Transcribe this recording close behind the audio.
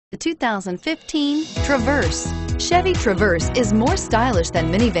The 2015 Traverse. Chevy Traverse is more stylish than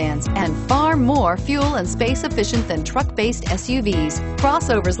minivans and far more fuel and space efficient than truck-based SUVs.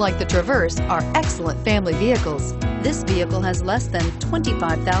 Crossovers like the Traverse are excellent family vehicles. This vehicle has less than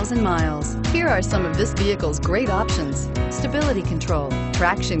 25,000 miles. Here are some of this vehicle's great options: stability control,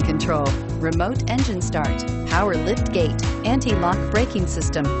 traction control, remote engine start, power lift gate, anti-lock braking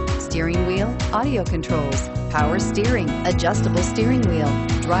system, steering wheel audio controls, power steering, adjustable steering wheel,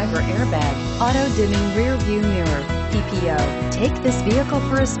 driver airbag, auto-dimming rear view mirror, PPO. Take this vehicle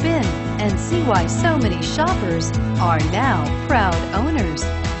for a spin and see why so many shoppers are now proud owners.